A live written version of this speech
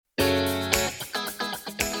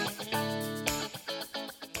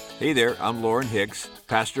Hey there, I'm Lauren Hicks,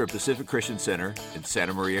 pastor of Pacific Christian Center in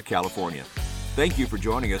Santa Maria, California. Thank you for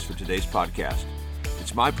joining us for today's podcast.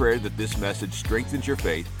 It's my prayer that this message strengthens your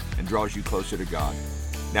faith and draws you closer to God.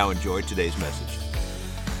 Now enjoy today's message.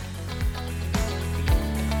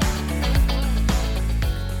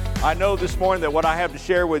 I know this morning that what I have to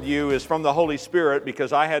share with you is from the Holy Spirit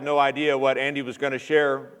because I had no idea what Andy was going to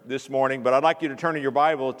share this morning, but I'd like you to turn in your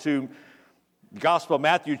Bible to the Gospel of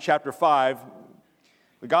Matthew chapter 5.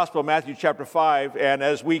 The Gospel of Matthew chapter 5, and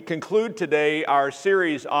as we conclude today our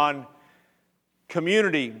series on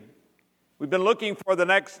community, we've been looking for the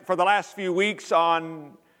last few weeks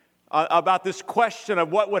on about this question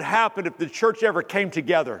of what would happen if the church ever came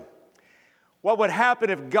together. What would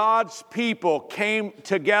happen if God's people came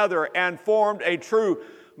together and formed a true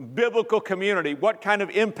biblical community? What kind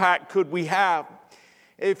of impact could we have?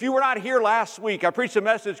 If you were not here last week, I preached a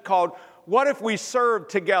message called What If We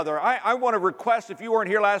Served Together? I want to request, if you weren't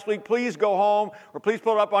here last week, please go home or please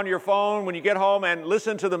pull it up on your phone when you get home and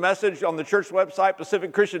listen to the message on the church website,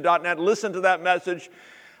 pacificchristian.net. Listen to that message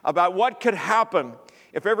about what could happen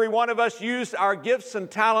if every one of us used our gifts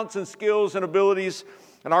and talents and skills and abilities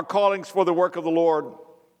and our callings for the work of the Lord.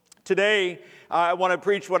 Today, I want to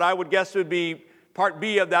preach what I would guess would be part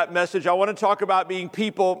B of that message. I want to talk about being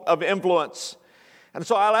people of influence. And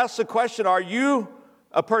so I'll ask the question, are you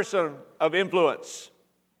a person of influence?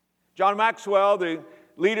 John Maxwell, the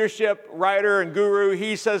leadership writer and guru,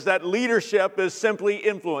 he says that leadership is simply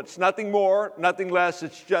influence. Nothing more, nothing less,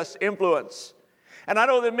 it's just influence. And I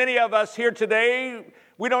know that many of us here today,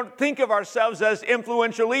 we don't think of ourselves as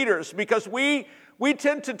influential leaders because we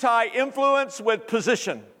tend to tie influence with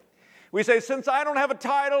position. We say, since I don't have a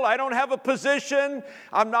title, I don't have a position,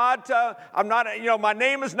 I'm not, my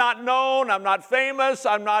name is not known, I'm not famous,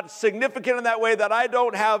 I'm not significant in that way that I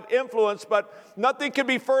don't have influence, but nothing could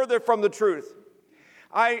be further from the truth.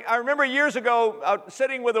 I remember years ago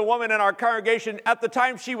sitting with a woman in our congregation. At the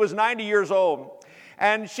time, she was 90 years old,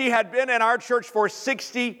 and she had been in our church for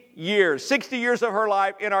 60 years of her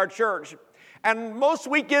life in our church. And most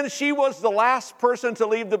weekends, she was the last person to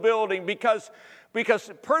leave the building because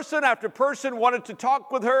person after person wanted to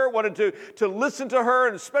talk with her, wanted to listen to her,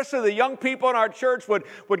 and especially the young people in our church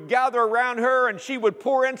would gather around her, and she would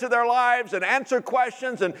pour into their lives and answer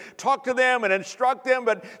questions and talk to them and instruct them.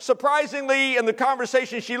 But surprisingly, in the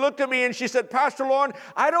conversation, she looked at me and she said, Pastor Lauren,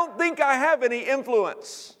 I don't think I have any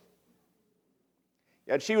influence.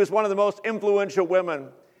 Yet she was one of the most influential women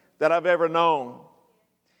that I've ever known.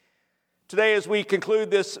 Today, as we conclude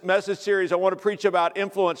this message series, I want to preach about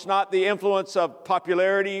influence, not the influence of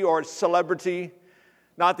popularity or celebrity,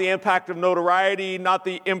 not the impact of notoriety, not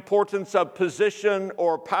the importance of position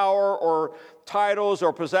or power or titles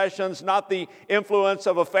or possessions, not the influence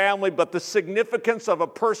of a family, but the significance of a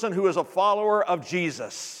person who is a follower of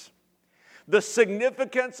Jesus. The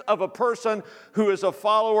significance of a person who is a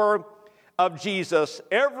follower of Jesus.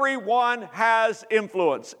 Everyone has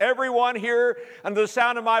influence. Everyone here under the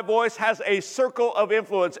sound of my voice has a circle of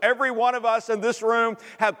influence. Every one of us in this room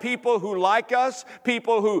have people who like us,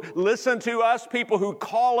 people who listen to us, people who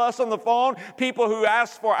call us on the phone, people who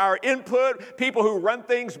ask for our input, people who run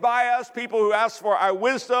things by us, people who ask for our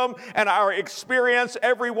wisdom and our experience.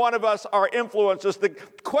 Every one of us are influencers. The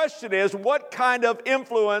question is, what kind of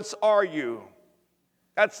influence are you?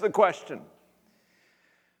 That's the question.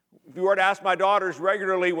 If you were to ask my daughters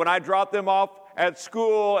regularly when I drop them off at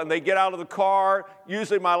school and they get out of the car,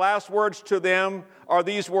 usually my last words to them are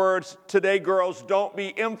these words, today girls, don't be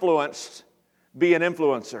influenced, be an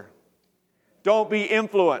influencer. Don't be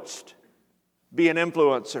influenced, be an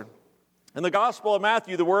influencer. In the Gospel of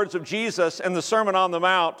Matthew, the words of Jesus in the Sermon on the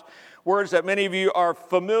Mount, words that many of you are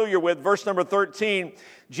familiar with, verse number 13,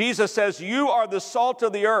 Jesus says, you are the salt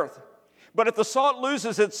of the earth. But if the salt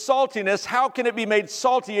loses its saltiness, how can it be made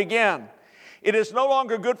salty again? It is no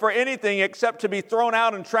longer good for anything except to be thrown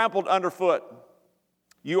out and trampled underfoot.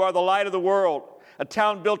 You are the light of the world, a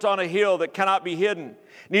town built on a hill that cannot be hidden.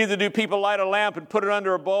 Neither do people light a lamp and put it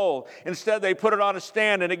under a bowl. Instead, they put it on a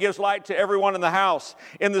stand, and it gives light to everyone in the house.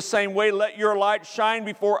 In the same way, let your light shine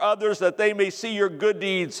before others that they may see your good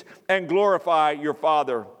deeds and glorify your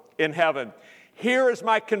Father in heaven. Here is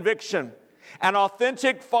my conviction. An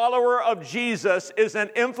authentic follower of Jesus is an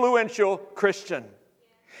influential Christian.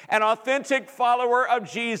 An authentic follower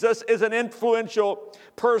of Jesus is an influential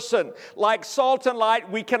person. Like salt and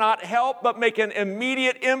light, we cannot help but make an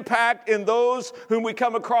immediate impact in those whom we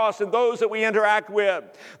come across and those that we interact with.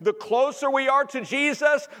 The closer we are to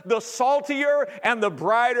Jesus, the saltier and the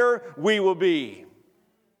brighter we will be.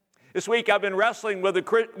 This week I've been wrestling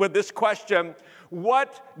with this question,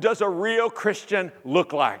 what does a real Christian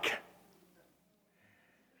look like?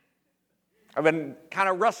 I've been kind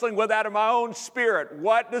of wrestling with that in my own spirit.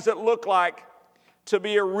 What does it look like to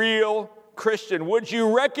be a real Christian? Would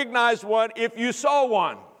you recognize one if you saw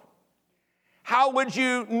one? How would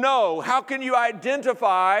you know? How can you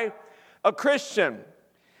identify a Christian?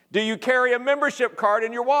 Do you carry a membership card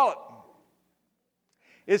in your wallet?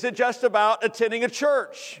 Is it just about attending a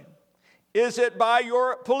church? Is it by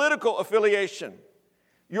your political affiliation?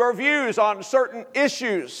 Your views on certain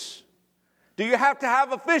issues? Do you have to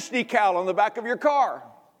have a fish decal on the back of your car?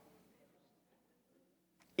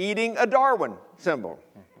 Eating a Darwin symbol?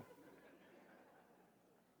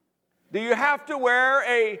 Do you have to wear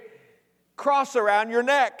a cross around your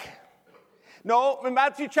neck? No, in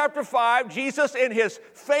Matthew chapter 5, Jesus in his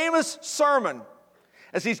famous sermon,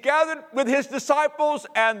 as he's gathered with his disciples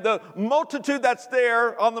and the multitude that's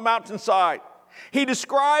there on the mountainside, he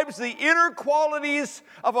describes the inner qualities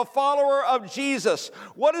of a follower of Jesus.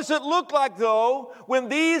 What does it look like, though, when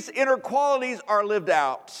these inner qualities are lived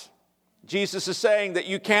out? Jesus is saying that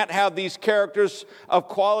you can't have these characters of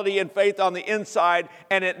quality and faith on the inside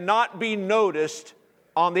and it not be noticed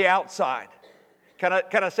on the outside.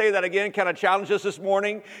 Can I say that again? Can I challenge us this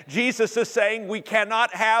morning? Jesus is saying we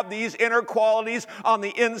cannot have these inner qualities on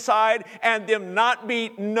the inside and them not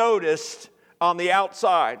be noticed on the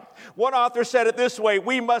outside. One author said it this way: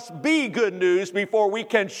 we must be good news before we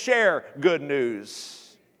can share good news.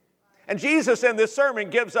 And Jesus in this sermon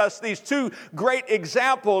gives us these two great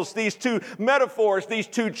examples, these two metaphors, these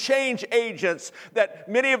two change agents that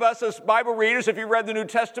many of us as Bible readers, if you read the New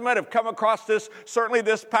Testament, have come across this, certainly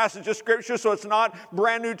this passage of Scripture, so it's not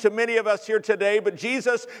brand new to many of us here today. But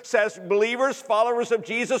Jesus says believers, followers of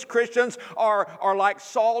Jesus, Christians, are like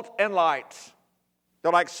salt and light.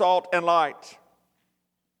 They're like salt and light.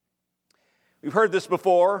 We've heard this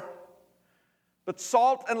before, but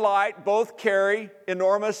salt and light both carry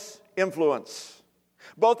enormous influence.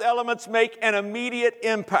 Both elements make an immediate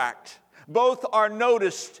impact. Both are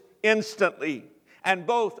noticed instantly, and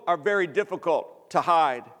both are very difficult to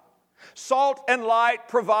hide. Salt and light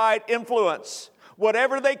provide influence.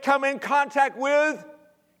 Whatever they come in contact with,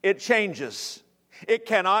 it changes. It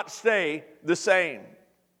cannot stay the same.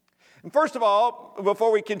 And first of all,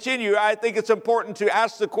 before we continue, I think it's important to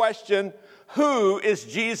ask the question, who is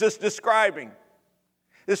Jesus describing?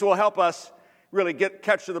 This will help us really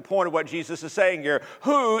catch to the point of what Jesus is saying here.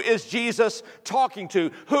 Who is Jesus talking to?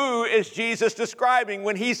 Who is Jesus describing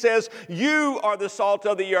when he says, you are the salt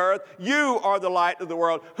of the earth, you are the light of the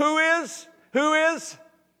world? Who is? Who is?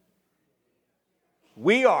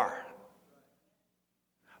 We are.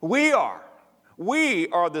 We are. We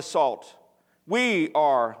are the salt. We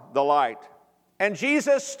are the light. And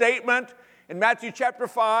Jesus' statement in Matthew chapter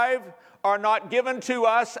 5 are not given to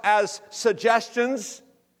us as suggestions.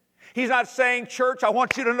 He's not saying, church, I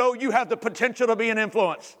want you to know you have the potential to be an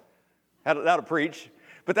influence. That'll preach.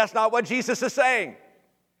 But that's not what Jesus is saying.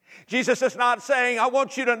 Jesus is not saying, I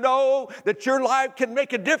want you to know that your life can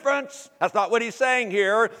make a difference. That's not what he's saying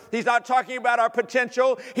here. He's not talking about our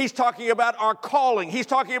potential. He's talking about our calling. He's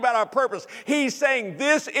talking about our purpose. He's saying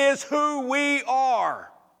this is who we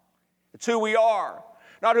are. It's who we are.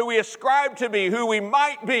 Not who we ascribe to be, who we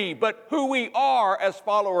might be, but who we are as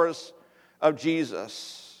followers of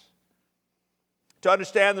Jesus. To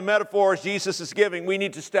understand the metaphors Jesus is giving, we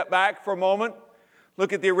need to step back for a moment,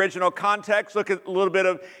 look at the original context, look at a little bit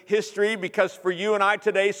of history, because for you and I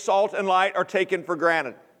today, salt and light are taken for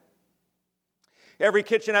granted. Every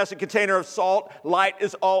kitchen has a container of salt. Light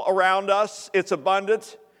is all around us. It's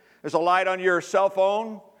abundant. There's a light on your cell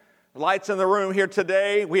phone. Lights in the room here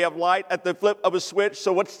today. We have light at the flip of a switch.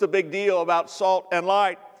 So what's the big deal about salt and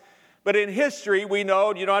light? But in history, we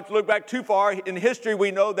know, you don't have to look back too far. In history,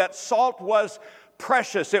 we know that salt was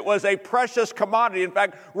precious. It was a precious commodity. In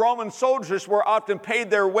fact, Roman soldiers were often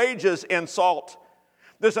paid their wages in salt.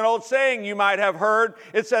 There's an old saying you might have heard.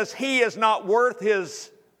 It says, he is not worth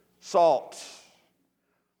his salt.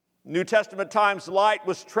 New Testament times, light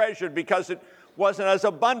was treasured because it wasn't as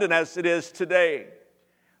abundant as it is today.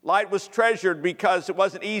 Light was treasured because it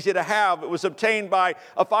wasn't easy to have. It was obtained by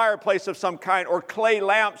a fireplace of some kind or clay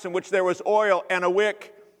lamps in which there was oil and a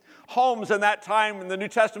wick. Homes in that time, in the New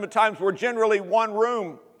Testament times, were generally one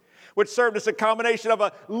room, which served as a combination of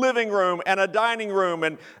a living room and a dining room.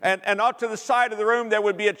 And off to the side of the room, there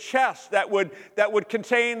would be a chest that would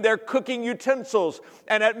contain their cooking utensils.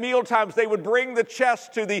 And at meal times, they would bring the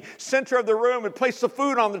chest to the center of the room and place the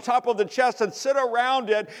food on the top of the chest and sit around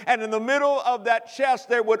it. And in the middle of that chest,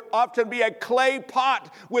 there would often be a clay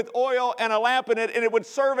pot with oil and a lamp in it, and it would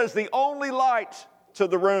serve as the only light to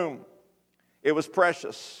the room. It was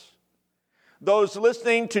precious. Those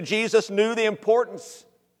listening to Jesus knew the importance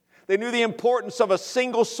They knew the importance of a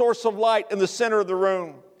single source of light in the center of the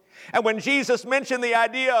room. And when Jesus mentioned the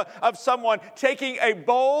idea of someone taking a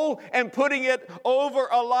bowl and putting it over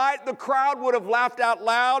a light, the crowd would have laughed out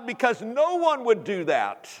loud because no one would do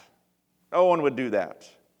that. No one would do that.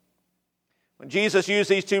 When Jesus used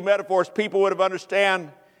these two metaphors, people would have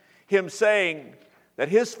understood him saying that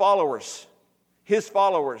his followers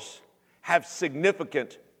have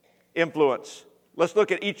significant influence. Let's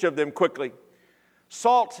look at each of them quickly.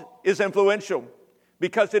 Salt is influential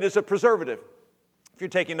because it is a preservative. If you're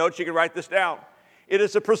taking notes, you can write this down. It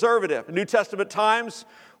is a preservative. In New Testament times,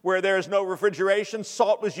 where there is no refrigeration,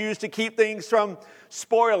 salt was used to keep things from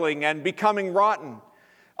spoiling and becoming rotten.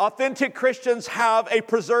 Authentic Christians have a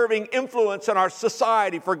preserving influence in our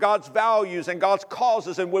society for God's values and God's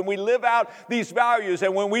causes. And when we live out these values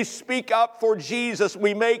and when we speak up for Jesus,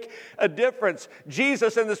 we make a difference.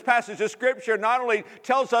 Jesus in this passage of Scripture not only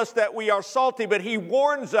tells us that we are salty, but he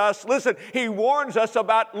warns us, he warns us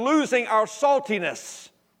about losing our saltiness.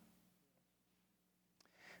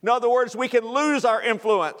 In other words, we can lose our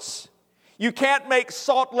influence. You can't make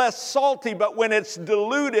salt less salty, but when it's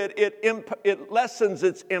diluted, it lessens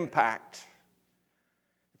its impact.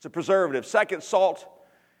 It's a preservative. Second, salt,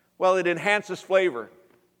 well, it enhances flavor.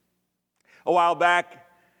 A while back,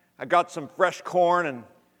 I got some fresh corn and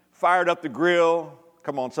fired up the grill.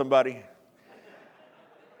 Come on, somebody.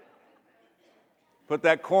 Put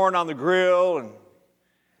that corn on the grill, and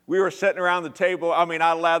we were sitting around the table. I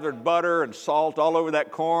lathered butter and salt all over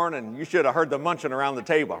that corn, and you should have heard the munching around the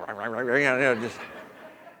table.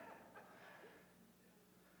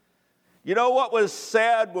 You know what was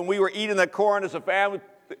said when we were eating that corn as a family?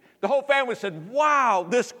 The whole family said, "Wow,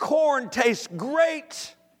 this corn tastes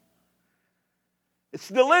great. It's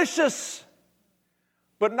delicious."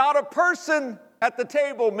 But not a person at the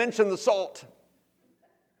table mentioned the salt.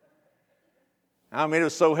 It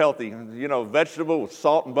was so healthy. Vegetable with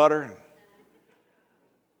salt and butter.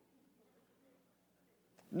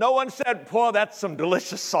 No one said, "Boy, that's some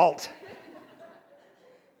delicious salt."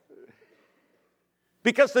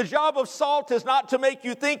 Because the job of salt is not to make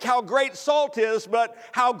you think how great salt is, but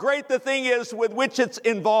how great the thing is with which it's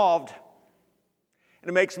involved. And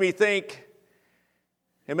it makes me think,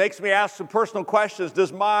 it makes me ask some personal questions.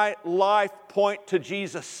 Does my life point to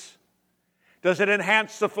Jesus? Does it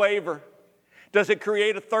enhance the flavor? Does it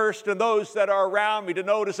create a thirst in those that are around me to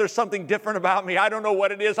notice there's something different about me? I don't know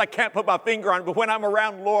what it is. I can't put my finger on it, but when I'm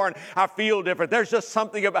around Lauren, I feel different. There's just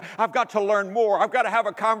something about, I've got to learn more. I've got to have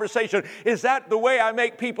a conversation. Is that the way I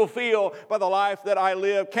make people feel by the life that I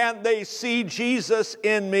live? Can they see Jesus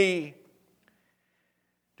in me?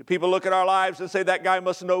 Do people look at our lives and say, that guy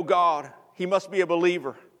must know God? He must be a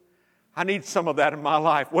believer. I need some of that in my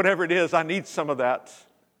life. Whatever it is, I need some of that.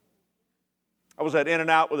 I was at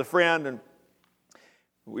In-N-Out with a friend, and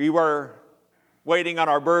we were waiting on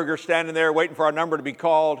our burger, standing there, waiting for our number to be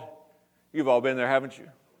called. You've all been there, haven't you?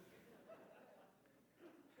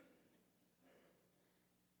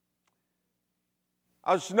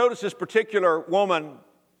 I was noticed this particular woman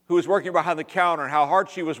who was working behind the counter and how hard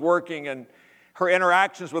she was working and her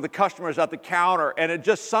interactions with the customers at the counter. And it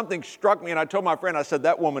just something struck me. And I told my friend, I said,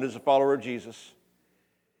 that woman is a follower of Jesus.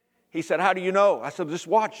 He said, how do you know? I said, just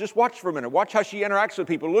watch for a minute. Watch how she interacts with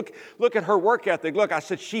people. Look at her work ethic. Look, I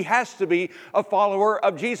said, she has to be a follower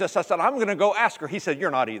of Jesus. I said, I'm going to go ask her. He said,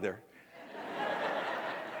 you're not either.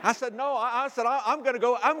 I said, no. I said, I'm going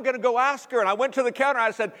to go ask her. And I went to the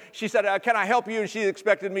counter. She said, can I help you? And she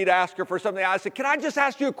expected me to ask her for something. I said, can I just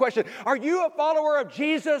ask you a question? Are you a follower of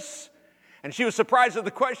Jesus? And she was surprised at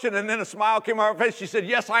the question. And then a smile came on her face. She said,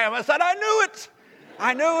 yes, I am. I said, I knew it.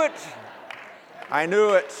 I knew it. I knew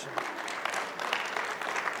it.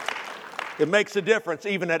 It makes a difference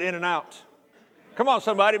even at In-N-Out. Come on,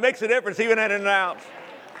 somebody. It makes a difference even at In-N-Out.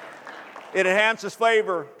 It enhances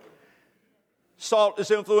flavor. Salt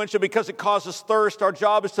is influential because it causes thirst. Our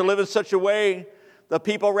job is to live in such a way that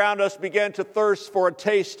people around us begin to thirst for a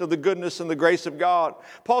taste of the goodness and the grace of God.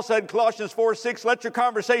 Paul said in Colossians 4:6, let your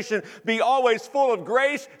conversation be always full of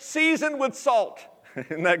grace, seasoned with salt.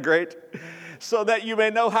 Isn't that great? So that you may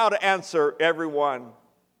know how to answer everyone.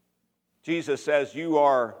 Jesus says you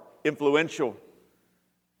are influential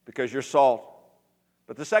because you're salt.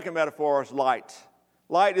 But the second metaphor is light.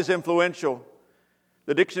 Light is influential.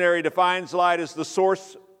 The dictionary defines light as the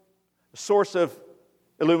source of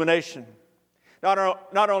illumination.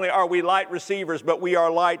 Not only are we light receivers, but we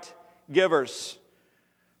are light givers.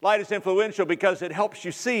 Light is influential because it helps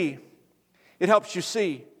you see. It helps you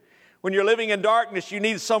see. When you're living in darkness, you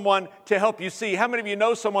need someone to help you see. How many of you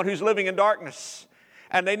know someone who's living in darkness?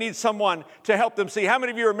 and they need someone to help them see. How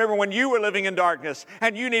many of you remember when you were living in darkness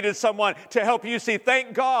and you needed someone to help you see?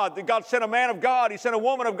 Thank God that God sent a man of God. He sent a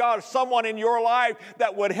woman of God, someone in your life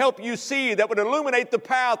that would help you see, that would illuminate the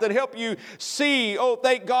path and help you see. Oh,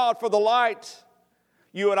 thank God for the light.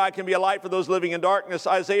 You and I can be a light for those living in darkness.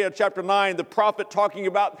 Isaiah chapter 9, the prophet talking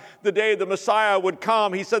about the day the Messiah would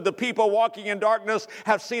come. He said, the people walking in darkness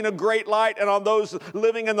have seen a great light, and on those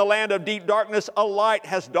living in the land of deep darkness, a light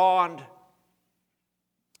has dawned.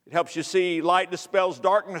 It helps you see. Light dispels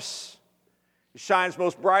darkness. It shines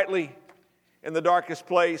most brightly in the darkest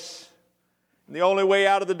place. And the only way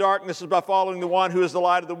out of the darkness is by following the one who is the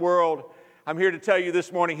light of the world. I'm here to tell you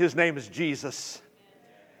this morning, his name is Jesus.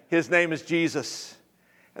 His name is Jesus.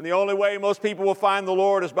 And the only way most people will find the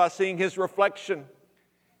Lord is by seeing his reflection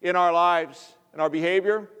in our lives, in our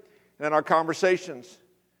behavior, and in our conversations.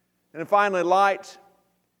 And then finally, light.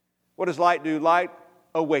 What does light do? Light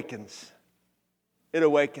awakens. It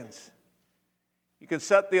awakens. You can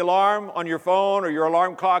set the alarm on your phone or your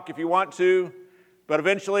alarm clock if you want to, but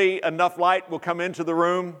eventually enough light will come into the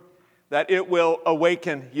room that it will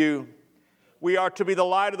awaken you. We are to be the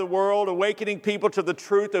light of the world, awakening people to the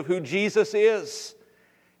truth of who Jesus is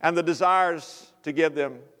and the desires to give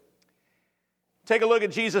them. Take a look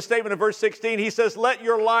at Jesus' statement in verse 16. He says, let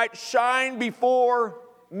your light shine before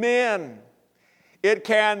men. You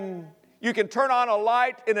can turn on a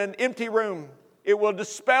light in an empty room. It will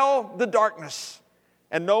dispel the darkness,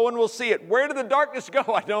 and no one will see it. Where did the darkness go?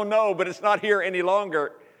 I don't know, but it's not here any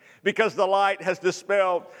longer because the light has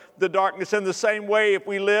dispelled the darkness. In the same way, if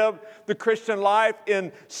we live the Christian life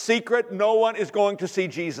in secret, no one is going to see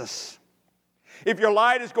Jesus. If your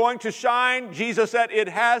light is going to shine, Jesus said it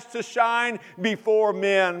has to shine before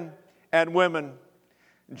men and women.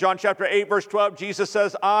 In John chapter 8, verse 12, Jesus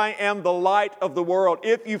says, I am the light of the world.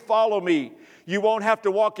 If you follow me, you won't have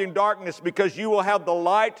to walk in darkness because you will have the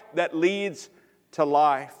light that leads to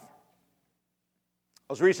life.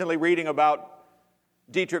 I was recently reading about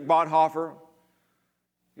Dietrich Bonhoeffer.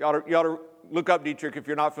 You ought to look up Dietrich if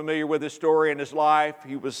you're not familiar with his story and his life.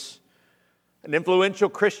 He was an influential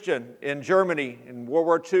Christian in Germany in World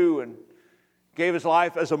War II and gave his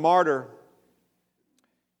life as a martyr.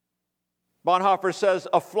 Bonhoeffer says,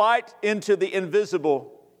 a flight into the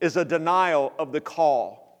invisible is a denial of the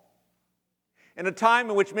call. In a time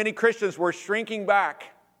in which many Christians were shrinking back,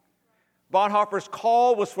 Bonhoeffer's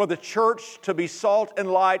call was for the church to be salt and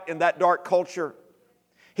light in that dark culture.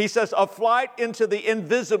 He says, a flight into the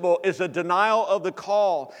invisible is a denial of the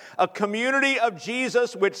call. A community of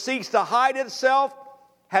Jesus which seeks to hide itself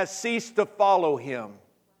has ceased to follow him.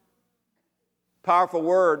 Powerful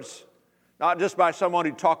words, not just by someone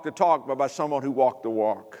who talked the talk, but by someone who walked the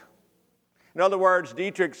walk. In other words,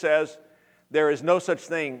 Dietrich says, there is no such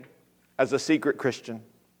thing as a secret Christian.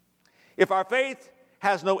 If our faith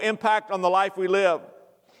has no impact on the life we live,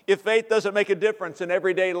 if faith doesn't make a difference in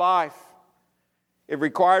everyday life, it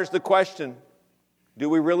requires the question, do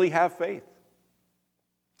we really have faith?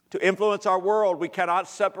 To influence our world, we cannot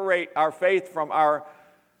separate our faith from our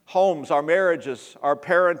homes, our marriages, our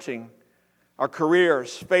parenting, our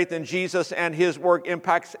careers. Faith in Jesus and his work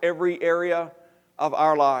impacts every area of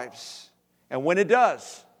our lives. And when it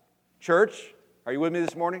does, church, are you with me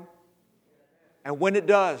this morning? And when it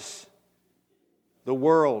does, the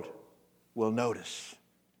world will notice.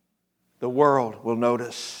 The world will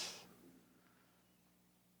notice.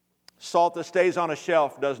 Salt that stays on a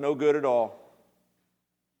shelf does no good at all.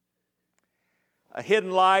 A hidden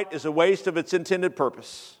light is a waste of its intended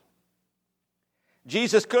purpose.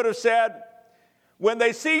 Jesus could have said, when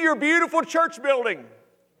they see your beautiful church building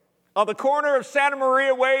on the corner of Santa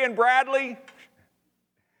Maria Way and Bradley,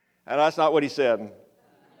 and that's not what he said.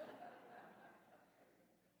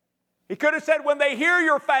 He could have said, when they hear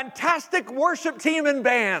your fantastic worship team and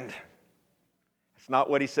band. That's not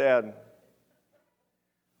what he said.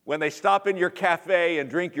 When they stop in your cafe and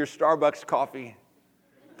drink your Starbucks coffee,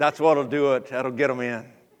 that's what'll do it. That'll get them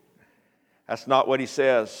in. That's not what he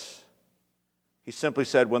says. He simply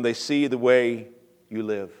said, when they see the way you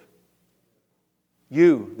live.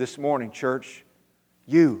 You, this morning, church,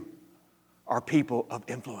 you are people of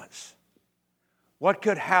influence. What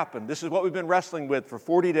could happen? This is what we've been wrestling with for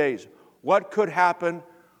 40 days. What could happen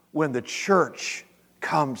when the church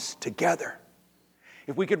comes together?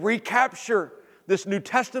 If we could recapture this New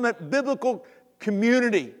Testament biblical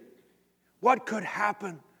community, what could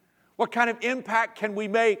happen? What kind of impact can we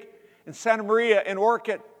make in Santa Maria, in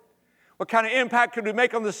Orchid? What kind of impact could we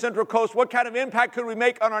make on the Central Coast? What kind of impact could we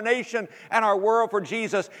make on our nation and our world for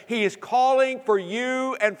Jesus? He is calling for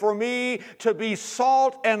you and for me to be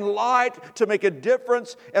salt and light, to make a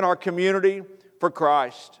difference in our community for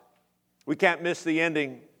Christ. We can't miss the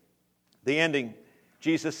ending. The ending.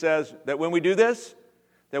 Jesus says that when we do this,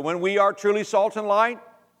 that when we are truly salt and light,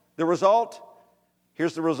 the result,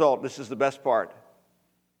 here's the result. This is the best part.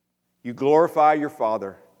 You glorify your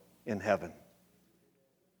Father in heaven.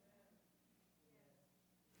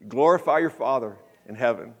 You glorify your Father in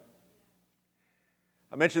heaven.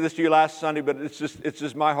 I mentioned this to you last Sunday, but it's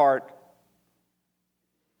just my heart.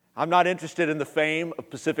 I'm not interested in the fame of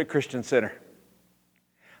Pacific Christian Center.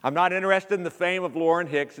 I'm not interested in the fame of Lauren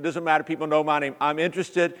Hicks. It doesn't matter, people know my name. I'm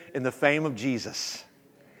interested in the fame of Jesus.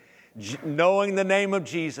 Knowing the name of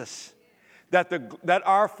Jesus. That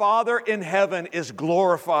our Father in heaven is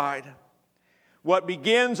glorified. What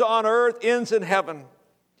begins on earth ends in heaven.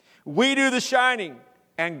 We do the shining,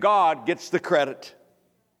 and God gets the credit.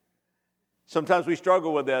 Sometimes we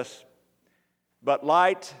struggle with this, but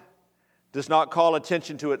light does not call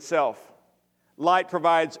attention to itself. Light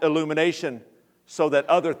provides illumination so that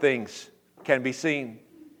other things can be seen.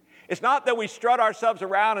 It's not that we strut ourselves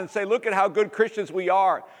around and say, look at how good Christians we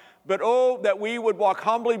are, but oh, that we would walk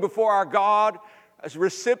humbly before our God as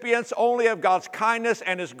recipients only of God's kindness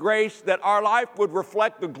and His grace, that our life would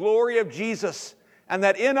reflect the glory of Jesus, and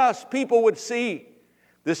that in us people would see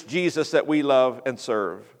this Jesus that we love and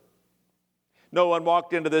serve. No one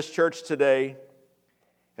walked into this church today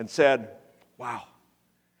and said, wow,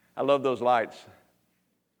 I love those lights.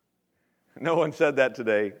 No one said that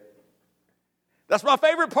today. That's my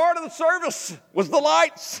favorite part of the service, was the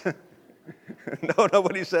lights. No,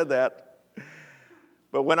 nobody said that.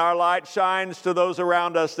 But when our light shines to those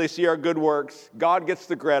around us, they see our good works. God gets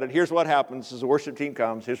the credit. Here's what happens as the worship team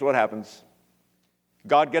comes. Here's what happens.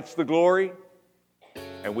 God gets the glory,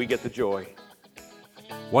 and we get the joy.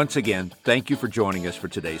 Once again, thank you for joining us for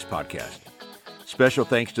today's podcast. Special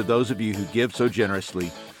thanks to those of you who give so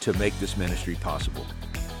generously to make this ministry possible.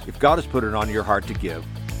 If God has put it on your heart to give,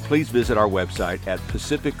 please visit our website at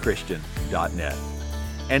pacificchristian.net.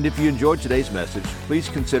 And if you enjoyed today's message, please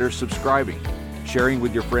consider subscribing, sharing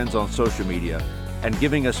with your friends on social media, and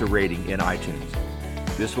giving us a rating in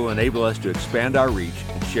iTunes. This will enable us to expand our reach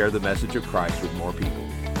and share the message of Christ with more people.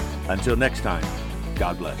 Until next time,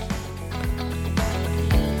 God bless.